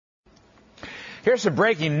Here's some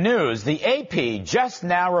breaking news. The AP just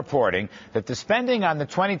now reporting that the spending on the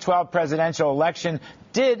 2012 presidential election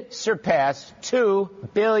did surpass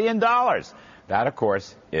 $2 billion. That, of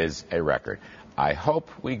course, is a record. I hope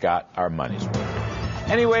we got our money's worth.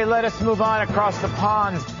 Anyway, let us move on across the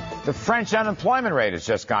pond. The French unemployment rate has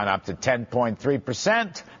just gone up to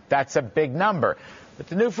 10.3%. That's a big number. But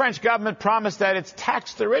the new French government promised that its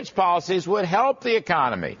tax-the-rich policies would help the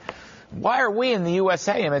economy. Why are we in the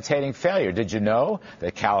USA imitating failure? Did you know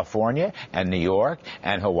that California and New York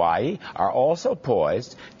and Hawaii are also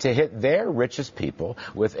poised to hit their richest people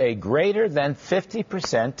with a greater than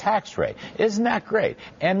 50% tax rate? Isn't that great?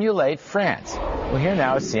 Emulate France. Well, here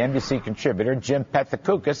now is CNBC contributor Jim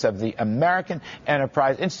Pethokoukis of the American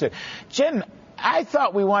Enterprise Institute. Jim, I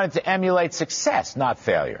thought we wanted to emulate success, not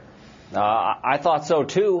failure. I thought so,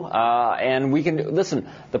 too. And we can listen.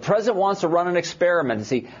 The president wants to run an experiment to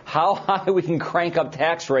see how high we can crank up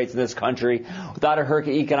tax rates in this country without a hurt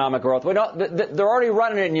economic growth. They're already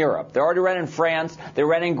running it in Europe. They're already running it in France. They're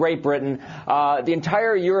running in Great Britain. The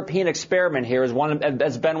entire European experiment here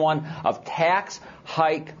has been one of tax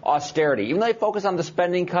hike austerity. Even though they focus on the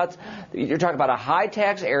spending cuts, you're talking about a high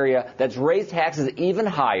tax area that's raised taxes even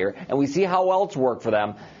higher, and we see how well it's worked for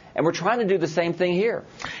them. And we're trying to do the same thing here.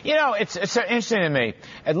 You know, it's so interesting to me.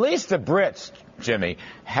 At least the Brits, Jimmy,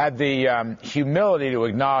 had the humility to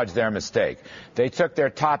acknowledge their mistake. They took their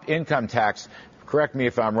top income tax, correct me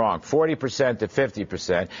if I'm wrong, 40% to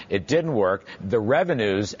 50%. It didn't work. The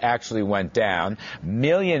revenues actually went down.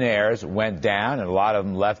 Millionaires went down, and a lot of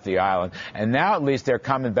them left the island. And now at least they're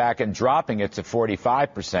coming back and dropping it to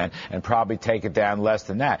 45% and probably take it down less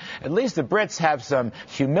than that. At least the Brits have some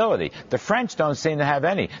humility. The French don't seem to have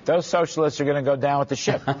any. Those socialists are going to go down with the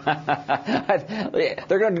ship.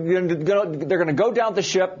 They're going to go down with the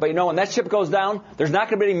ship, but you know, when that ship goes down, there's not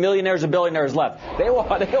going to be any millionaires or billionaires left. They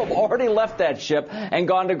have already left that ship and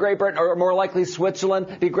gone to Great Britain, or more likely Switzerland.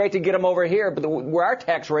 It'd be great to get them over here, but where our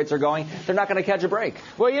tax rates are going, they're not going to catch a break.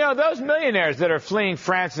 Well, you know, those millionaires that are fleeing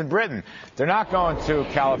France and Britain, they're not going to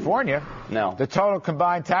California. No. The total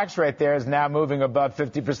combined tax rate there is now moving above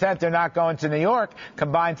 50%. They're not going to New York.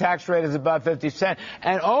 Combined tax rate is above 50%.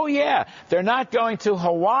 And, oh, yeah, they're not going to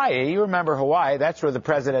Hawaii. You remember Hawaii. That's where the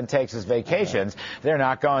president takes his vacations. They're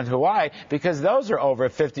not going to Hawaii because those are over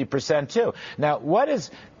 50%, too. Now, what does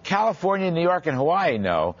California, New York, and Hawaii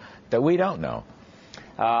know that we don't know?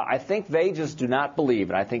 I think they just do not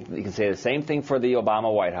believe, and I think you can say the same thing for the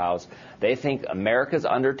Obama White House. They think America's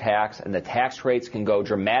undertaxed and the tax rates can go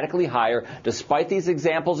dramatically higher despite these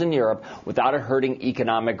examples in Europe without it hurting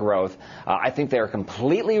economic growth. I think they're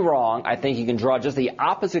completely wrong. I think you can draw just the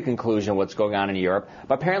opposite conclusion of what's going on in Europe,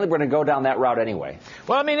 but apparently we're going to go down that route anyway.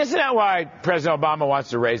 Well, I mean, isn't that why President Obama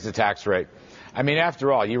wants to raise the tax rate? I mean,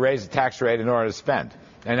 after all, you raise the tax rate in order to spend.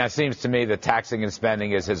 And that seems to me that taxing and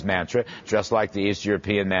spending is his mantra, just like the East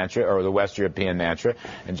European mantra or the West European mantra,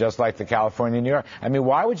 and just like the California, New York. I mean,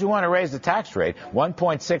 why would you want to raise the tax rate,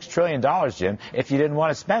 $1.6 trillion, Jim, if you didn't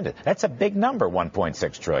want to spend it? That's a big number,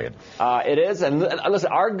 $1.6 trillion. It is. And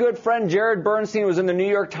listen, our good friend Jared Bernstein was in the New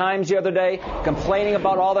York Times the other day complaining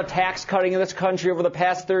about all the tax cutting in this country over the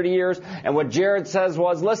past 30 years. And what Jared says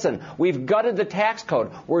was, listen, we've gutted the tax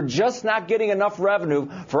code. We're just not getting enough revenue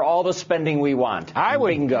for all the spending we want.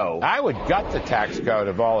 Bingo. I would gut the tax code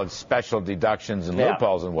of all its special deductions and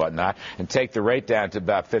loopholes and whatnot and take the rate down to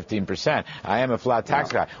about 15%. I am a flat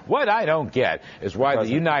tax guy. What I don't get is why the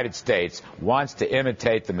United States wants to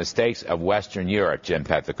imitate the mistakes of Western Europe, Jim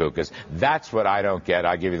Pethokoukis. That's what I don't get.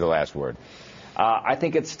 I'll give you the last word. I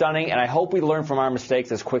think it's stunning, and I hope we learn from our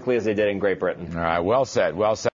mistakes as quickly as they did in Great Britain. All right. Well said. Well said.